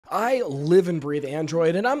I live and breathe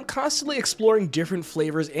Android, and I'm constantly exploring different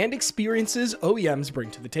flavors and experiences OEMs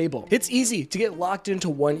bring to the table. It's easy to get locked into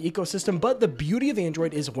one ecosystem, but the beauty of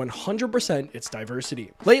Android is 100% its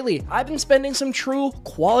diversity. Lately, I've been spending some true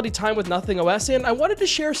quality time with Nothing OS, and I wanted to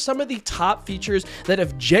share some of the top features that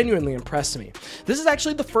have genuinely impressed me. This is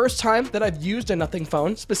actually the first time that I've used a Nothing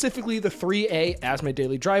phone, specifically the 3A, as my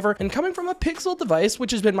daily driver, and coming from a Pixel device,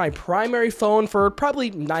 which has been my primary phone for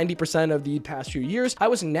probably 90% of the past few years, I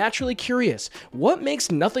was naturally curious. What makes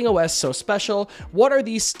Nothing OS so special? What are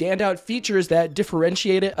these standout features that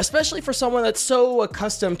differentiate it, especially for someone that's so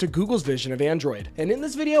accustomed to Google's vision of Android? And in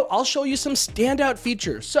this video, I'll show you some standout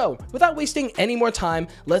features. So without wasting any more time,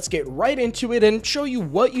 let's get right into it and show you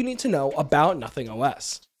what you need to know about Nothing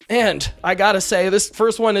OS. And I gotta say, this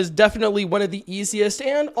first one is definitely one of the easiest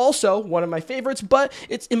and also one of my favorites, but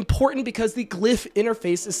it's important because the glyph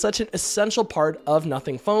interface is such an essential part of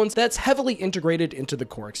Nothing phones that's heavily integrated into the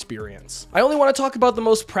core experience. I only want to talk about the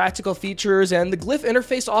most practical features, and the glyph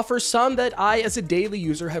interface offers some that I, as a daily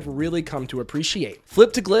user, have really come to appreciate.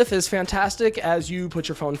 Flip to glyph is fantastic as you put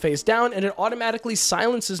your phone face down and it automatically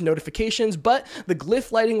silences notifications, but the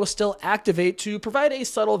glyph lighting will still activate to provide a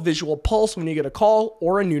subtle visual pulse when you get a call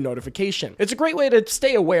or a new notification. It's a great way to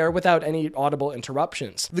stay aware without any audible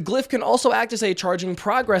interruptions. The glyph can also act as a charging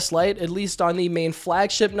progress light, at least on the main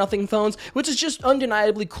flagship Nothing phones, which is just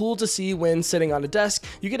undeniably cool to see when sitting on a desk.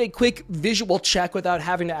 You get a quick visual check without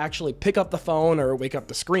having to actually pick up the phone or wake up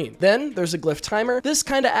the screen. Then there's a glyph timer. This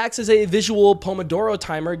kind of acts as a visual Pomodoro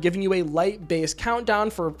timer, giving you a light-based countdown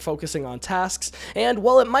for focusing on tasks. And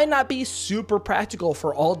while it might not be super practical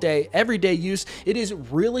for all day, everyday use, it is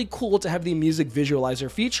really cool to have the music visualizer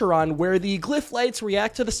feature on where the glyph lights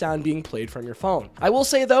react to the sound being played from your phone. I will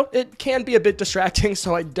say though, it can be a bit distracting,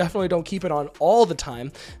 so I definitely don't keep it on all the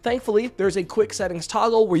time. Thankfully, there's a quick settings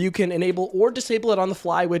toggle where you can enable or disable it on the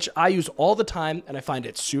fly, which I use all the time and I find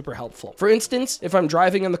it super helpful. For instance, if I'm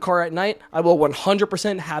driving in the car at night, I will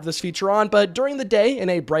 100% have this feature on, but during the day in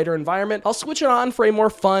a brighter environment, I'll switch it on for a more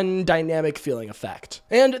fun, dynamic feeling effect.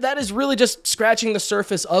 And that is really just scratching the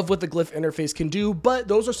surface of what the glyph interface can do, but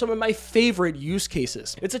those are some of my favorite use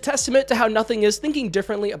cases. It's a testament to how Nothing is thinking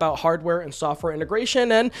differently about hardware and software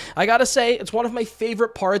integration, and I gotta say, it's one of my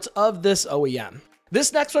favorite parts of this OEM.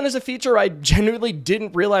 This next one is a feature I genuinely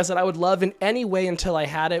didn't realize that I would love in any way until I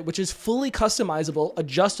had it, which is fully customizable,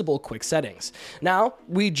 adjustable quick settings. Now,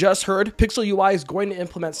 we just heard Pixel UI is going to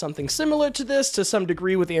implement something similar to this to some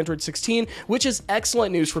degree with Android 16, which is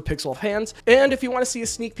excellent news for Pixel fans. And if you want to see a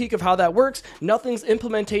sneak peek of how that works, Nothing's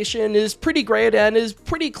implementation is pretty great and is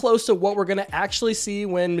pretty close to what we're going to actually see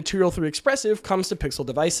when Material 3 Expressive comes to Pixel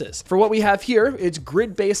devices. For what we have here, it's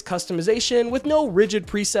grid-based customization with no rigid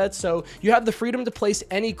presets, so you have the freedom to place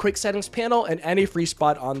any quick settings panel in any free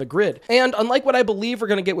spot on the grid. And unlike what I believe we're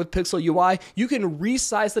going to get with Pixel UI, you can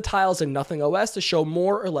resize the tiles in Nothing OS to show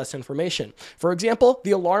more or less information. For example,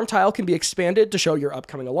 the alarm tile can be expanded to show your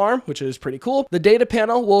upcoming alarm, which is pretty cool. The data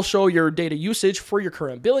panel will show your data usage for your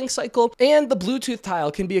current billing cycle, and the Bluetooth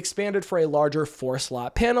tile can be expanded for a larger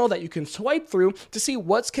 4-slot panel that you can swipe through to see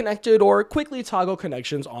what's connected or quickly toggle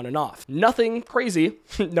connections on and off. Nothing crazy,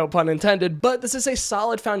 no pun intended, but this is a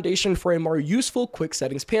solid foundation for a more useful quick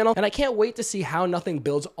settings panel, and I can't wait to see how Nothing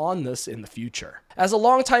builds on this in the future. As a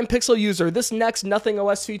longtime Pixel user, this next Nothing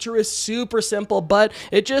OS feature is super simple, but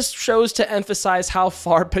it just shows to emphasize how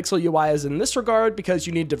far Pixel UI is in this regard, because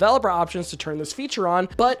you need developer options to turn this feature on,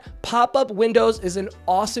 but pop-up windows is an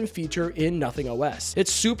awesome feature in Nothing OS.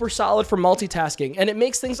 It's super solid for multitasking, and it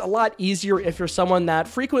makes things a lot easier if you're someone that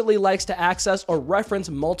frequently likes to access or reference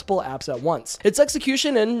multiple apps at once. Its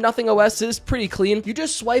execution in Nothing OS is pretty clean. You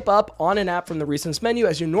just swipe up on an app from the recent menu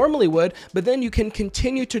as you normally would, but then you can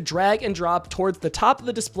continue to drag and drop towards the top of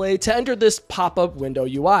the display to enter this pop-up window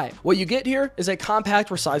UI. What you get here is a compact,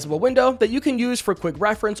 resizable window that you can use for quick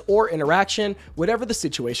reference or interaction, whatever the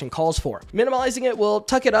situation calls for. Minimalizing it will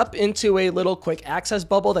tuck it up into a little quick access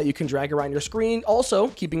bubble that you can drag around your screen, also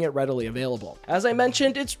keeping it readily available. As I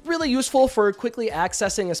mentioned, it's really useful for quickly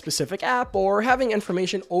accessing a specific app or having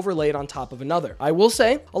information overlaid on top of another. I will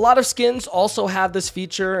say, a lot of skins also have this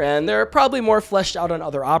feature, and they're probably more fleshed out on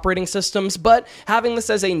other operating systems, but having this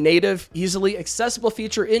as a native, easily accessible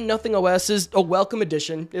feature in Nothing OS is a welcome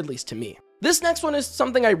addition, at least to me. This next one is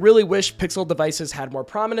something I really wish Pixel devices had more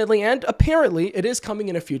prominently, and apparently it is coming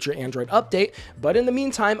in a future Android update, but in the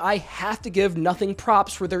meantime, I have to give Nothing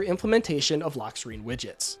props for their implementation of lock screen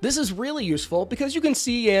widgets. This is really useful because you can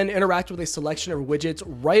see and interact with a selection of widgets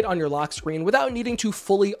right on your lock screen without needing to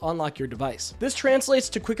fully unlock your device. This translates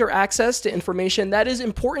to quicker access to information that is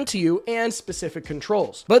important to you and specific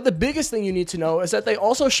controls. But the biggest thing you need to know is that they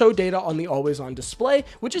also show data on the always-on display,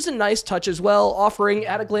 which is a nice touch as well, offering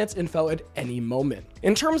at-a-glance info at any moment.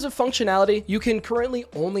 In terms of functionality, you can currently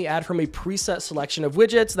only add from a preset selection of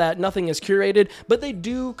widgets that Nothing is curated, but they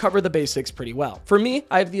do cover the basics pretty well. For me,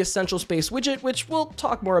 I have the Essential Space widget, which we'll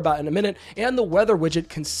talk more about in a minute, and the weather widget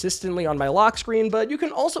consistently on my lock screen, but you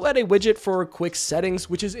can also add a widget for quick settings,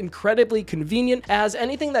 which is incredibly convenient, as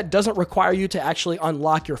anything that doesn't require you to actually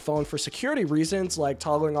unlock your phone for security reasons, like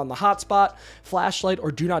toggling on the hotspot, flashlight, or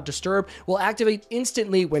do not disturb, will activate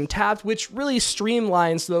instantly when tapped, which really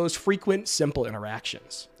streamlines those frequent, simple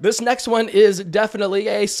interactions. This next one is definitely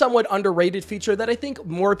a somewhat underrated feature that I think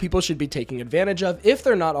more people should be taking advantage of if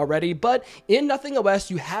they're not already, but in Nothing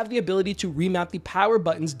OS, you have the ability to remap the power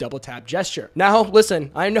button's double tap gesture. Now,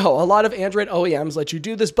 listen, I know a lot of Android OEMs let you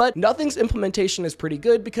do this, but Nothing's implementation is pretty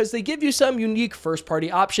good because they give you some unique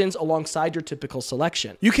first-party options alongside your typical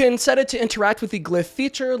selection. You can set it to interact with the glyph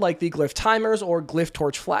feature, like the glyph timers or glyph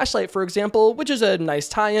torch flashlight, for example, which is a nice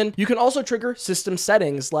tie-in. You can also trigger system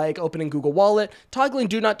settings like opening Google Wallet, toggling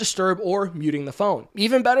do not disturb, or muting the phone.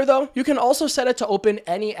 Even better though, you can also set it to open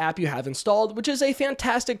any app you have installed, which is a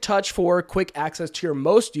fantastic touch for quick access to your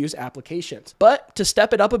most used applications. But to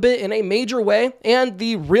step it up a bit in a major way, and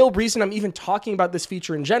the real reason I'm even talking about this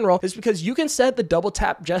feature in general, is because you can set the double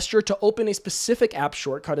tap gesture to open a specific app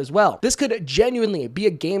shortcut as well. This could genuinely be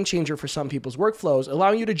a game changer for some people's workflows,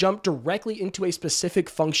 allowing you to jump directly into a specific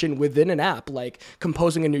function within an app, like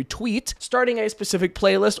composing a new tweet, starting a specific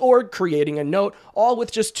playlist, or creating a note, all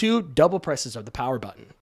with just 2 double presses of the power button.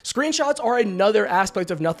 Screenshots are another aspect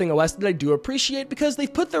of Nothing OS that I do appreciate because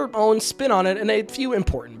they've put their own spin on it in a few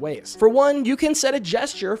important ways. For one, you can set a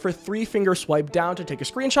gesture for 3-finger swipe down to take a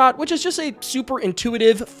screenshot, which is just a super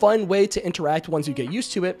intuitive, fun way to interact once you get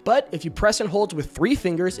used to it. But if you press and hold with 3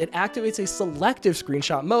 fingers, it activates a selective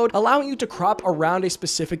screenshot mode, allowing you to crop around a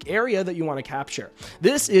specific area that you want to capture.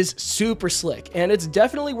 This is super slick, and it's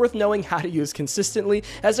definitely worth knowing how to use consistently,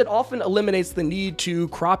 as it often eliminates the need to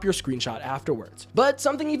crop your screenshot afterwards. But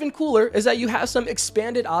something even cooler is that you have some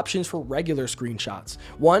expanded options for regular screenshots.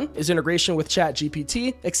 One is integration with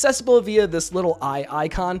ChatGPT, accessible via this little eye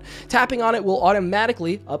icon. Tapping on it will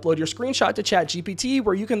automatically upload your screenshot to ChatGPT,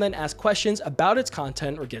 where you can then ask questions about its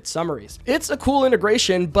content or get summaries. It's a cool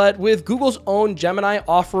integration, but with Google's own Gemini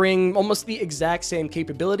offering almost the exact same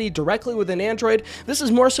capability directly within Android, this is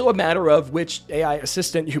more so a matter of which AI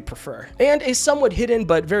assistant you prefer. And a somewhat hidden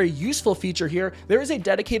but very useful feature here, there is a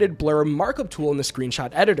dedicated blur markup tool in the screenshot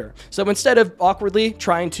editor. So instead of awkwardly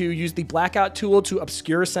trying to use the blackout tool to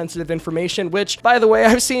obscure sensitive information, which, by the way,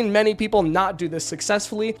 I've seen many people not do this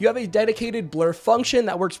successfully, you have a dedicated blur function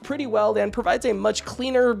that works pretty well and provides a much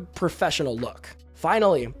cleaner, professional look.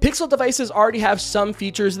 Finally, Pixel devices already have some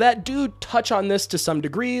features that do touch on this to some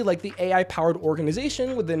degree, like the AI-powered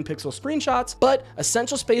organization within Pixel screenshots, but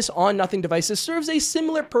Essential Space on Nothing devices serves a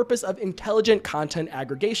similar purpose of intelligent content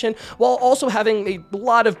aggregation, while also having a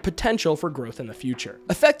lot of potential for growth in the future.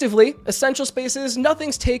 Effectively, Essential Space is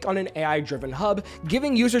Nothing's take on an AI-driven hub,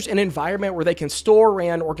 giving users an environment where they can store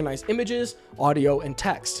and organize images, audio, and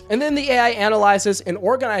text. And then the AI analyzes and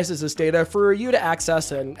organizes this data for you to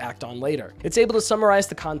access and act on later. It's able to summarize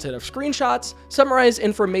the content of screenshots, summarize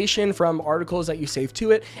information from articles that you save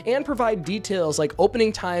to it, and provide details like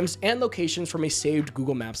opening times and locations from a saved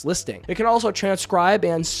Google Maps listing. It can also transcribe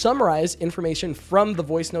and summarize information from the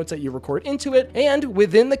voice notes that you record into it, and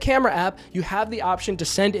within the camera app, you have the option to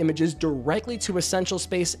send images directly to Essential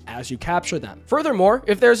Space as you capture them. Furthermore,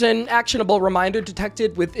 if there's an actionable reminder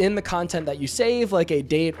detected within the content that you save, like a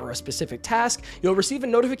date or a specific task, you'll receive a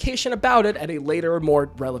notification about it at a later,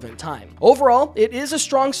 more relevant time. Overall, it is a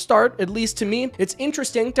strong start, at least to me. It's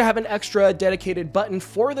interesting to have an extra dedicated button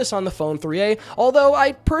for this on the Phone 3a, although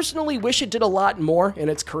I personally wish it did a lot more in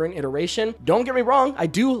its current iteration. Don't get me wrong, I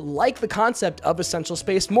do like the concept of Essential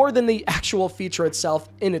Space more than the actual feature itself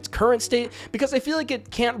in its current state, because I feel like it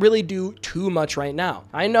can't really do too much right now.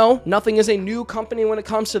 I know Nothing is a new company when it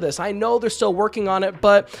comes to this. I know they're still working on it,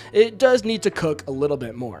 but it does need to cook a little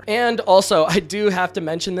bit more. And also, I do have to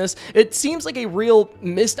mention this, it seems like a real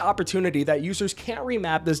missed opportunity that users users can't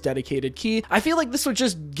remap this dedicated key. I feel like this would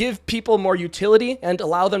just give people more utility and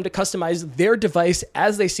allow them to customize their device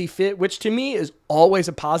as they see fit, which to me is always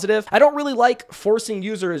a positive. I don't really like forcing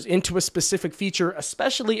users into a specific feature,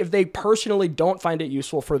 especially if they personally don't find it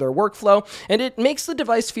useful for their workflow, and it makes the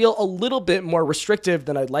device feel a little bit more restrictive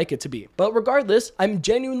than I'd like it to be. But regardless, I'm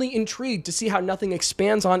genuinely intrigued to see how nothing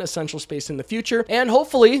expands on Essential Space in the future, and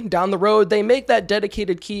hopefully down the road they make that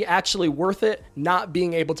dedicated key actually worth it, not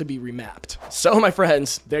being able to be remapped. So my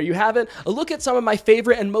friends, there you have it, a look at some of my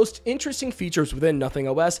favorite and most interesting features within Nothing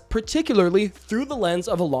OS, particularly through the lens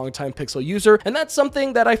of a longtime Pixel user, and that's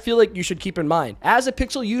something that I feel like you should keep in mind. As a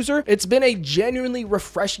Pixel user, it's been a genuinely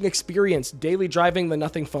refreshing experience daily driving the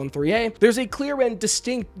Nothing Phone 3a. There's a clear and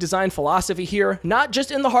distinct design philosophy here, not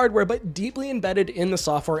just in the hardware, but deeply embedded in the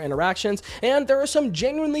software interactions, and there are some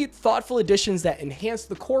genuinely thoughtful additions that enhance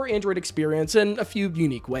the core Android experience in a few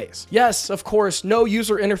unique ways. Yes, of course, no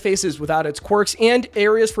user interfaces without its quirks and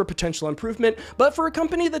areas for potential improvement, but for a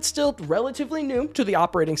company that's still relatively new to the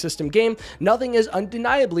operating system game, Nothing is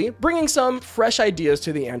undeniably bringing some fresh ideas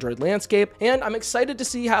to the Android landscape, and I'm excited to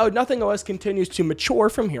see how Nothing OS continues to mature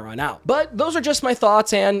from here on out. But those are just my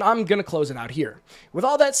thoughts, and I'm gonna close it out here. With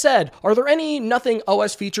all that said, are there any Nothing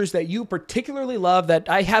OS features that you particularly love that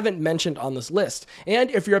I haven't mentioned on this list? And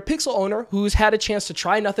if you're a Pixel owner who's had a chance to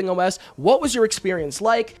try Nothing OS, what was your experience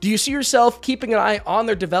like? Do you see yourself keeping an eye on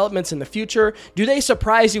their developments in the future? Do they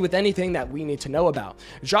surprise you with anything that we need to know about?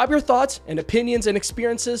 Drop your thoughts and opinions and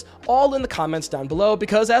experiences all in the comments down below,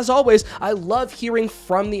 because as always, I love hearing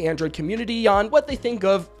from the Android community on what they think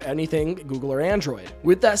of anything Google or Android.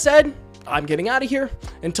 With that said, I'm getting out of here.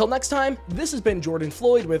 Until next time, this has been Jordan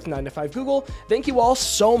Floyd with 9to5 Google. Thank you all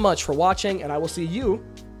so much for watching, and I will see you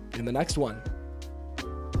in the next one.